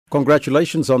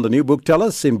Congratulations on the new book. Tell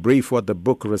us in brief what the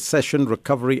book Recession,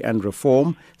 Recovery and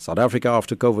Reform, South Africa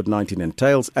After COVID-19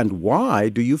 entails, and why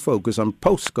do you focus on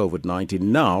post-COVID-19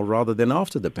 now rather than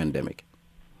after the pandemic?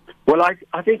 Well,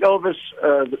 I think, Elvis,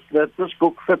 that this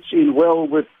book fits in well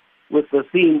with the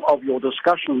theme of your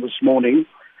discussion this morning.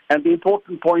 And the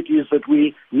important point is that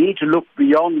we need to look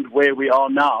beyond where we are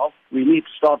now. We need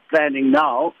to start planning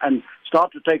now and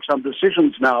start to take some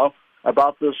decisions now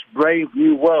about this brave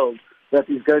new world that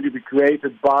is going to be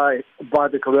created by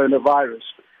the coronavirus.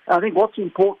 I think what's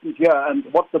important here and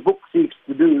what the book seeks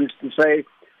to do is to say,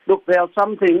 look, there are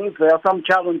some things, there are some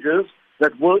challenges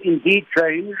that will indeed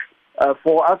change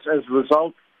for us as a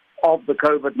result of the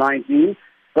COVID-19,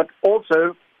 but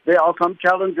also there are some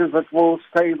challenges that will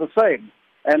stay the same.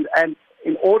 And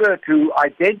in order to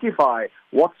identify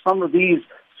what some of these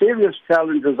serious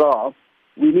challenges are,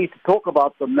 we need to talk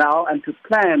about them now and to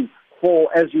plan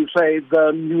for, as you say,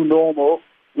 the new normal,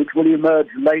 which will emerge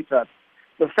later.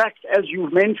 The fact, as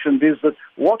you've mentioned, is that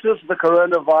what has the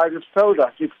coronavirus told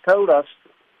us? It's told us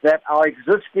that our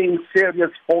existing serious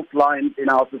fault lines in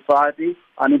our society,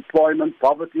 unemployment,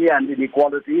 poverty, and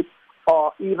inequality,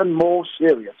 are even more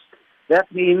serious. That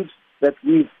means that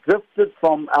we've drifted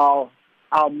from our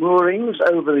moorings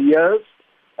over the years,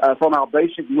 from our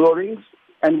basic moorings,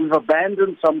 and we've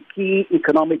abandoned some key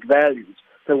economic values.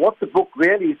 So what the book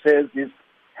really says is,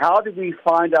 how do we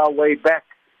find our way back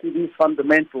to these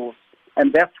fundamentals?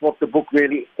 And that's what the book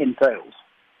really entails.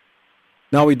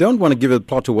 Now, we don't want to give the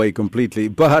plot away completely,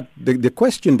 but the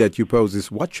question that you pose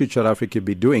is, what should South Africa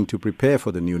be doing to prepare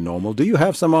for the new normal? Do you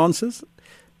have some answers?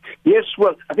 Yes,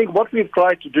 well, I think what we've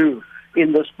tried to do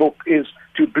in this book is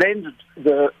to blend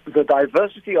the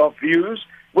diversity of views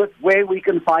with where we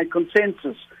can find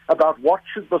consensus about what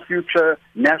should the future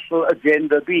national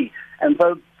agenda be. And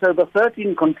so the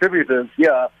 13 contributors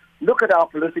here look at our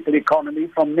political economy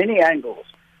from many angles,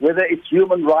 whether it's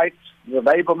human rights, the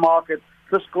labor market,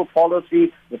 fiscal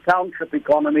policy, the township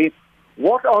economy.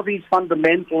 What are these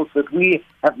fundamentals that we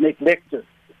have neglected?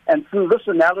 And through this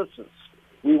analysis,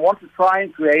 we want to try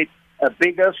and create a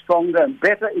bigger, stronger, and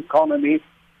better economy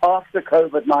after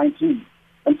COVID-19.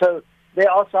 And so there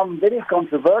are some very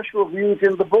controversial views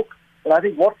in the book, but I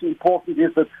think what's important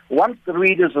is that once the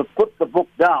readers have put the book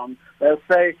down, they'll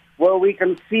say, well, we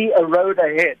can see a road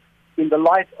ahead in the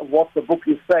light of what the book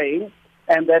is saying,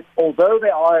 and that although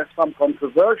there are some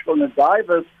controversial and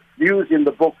diverse views in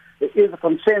the book, there is a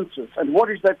consensus. And what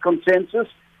is that consensus?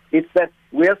 It's that,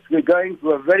 yes, we're going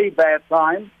through a very bad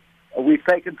time. We've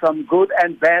taken some good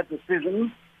and bad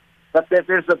decisions, but that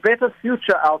there's a better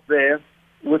future out there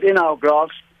within our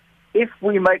grasp if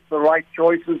we make the right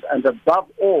choices and, above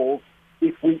all,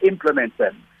 if we implement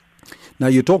them. Now,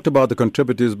 you talked about the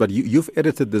contributors, but you've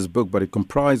edited this book, but it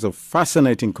comprises a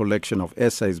fascinating collection of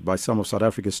essays by some of South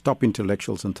Africa's top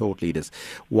intellectuals and thought leaders.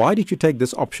 Why did you take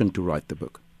this option to write the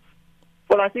book?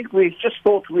 Well, I think we just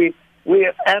thought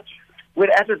we're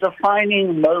at a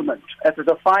defining moment, at a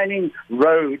defining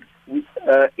road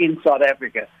in South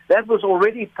Africa. That was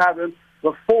already apparent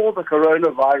before the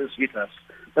coronavirus hit us.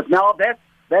 But now that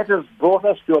has brought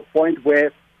us to a point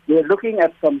where we're looking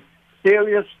at some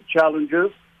serious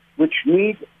challenges which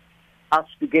need us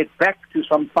to get back to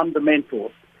some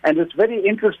fundamentals. And it's very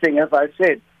interesting, as I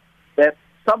said, that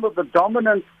some of the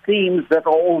dominant themes that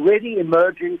are already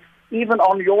emerging, even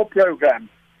on your program,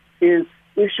 is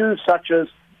issues such as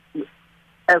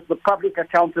the public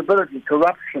accountability,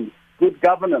 corruption, good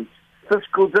governance,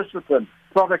 fiscal discipline,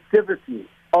 productivity,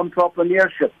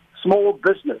 entrepreneurship, small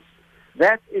business.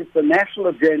 That is the national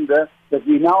agenda that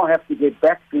we now have to get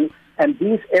back to, and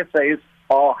these essays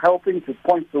are helping to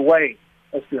point the way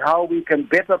as to how we can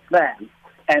better plan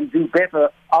and do better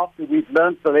after we've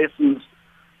learned the lessons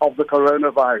of the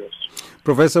coronavirus.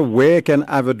 Professor, where can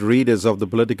avid readers of the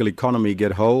political economy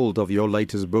get hold of your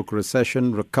latest book,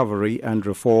 Recession, Recovery and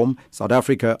Reform, South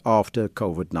Africa After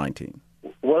COVID-19?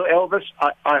 Well, Elvis,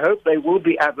 I hope they will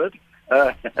be avid,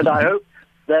 and I hope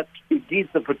that indeed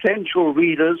the potential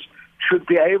readers should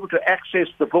be able to access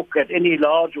the book at any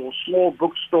large or small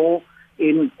bookstore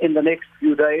in the next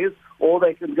few days, or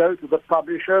they can go to the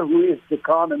publisher, who is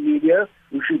Tekana Media,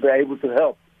 who should be able to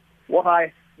help. What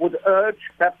I would urge,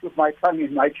 perhaps with my tongue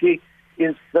in my cheek,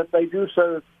 is that they do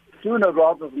so sooner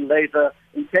rather than later,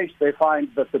 in case they find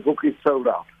that the book is sold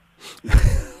out.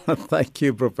 Thank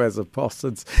you, Professor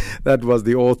Parsons. That was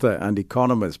the author and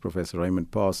economist, Professor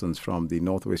Raymond Parsons from the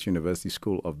Northwest University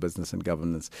School of Business and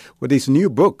Governance, with his new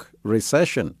book,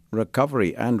 Recession,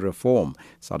 Recovery and Reform,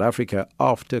 South Africa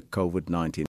After COVID-19.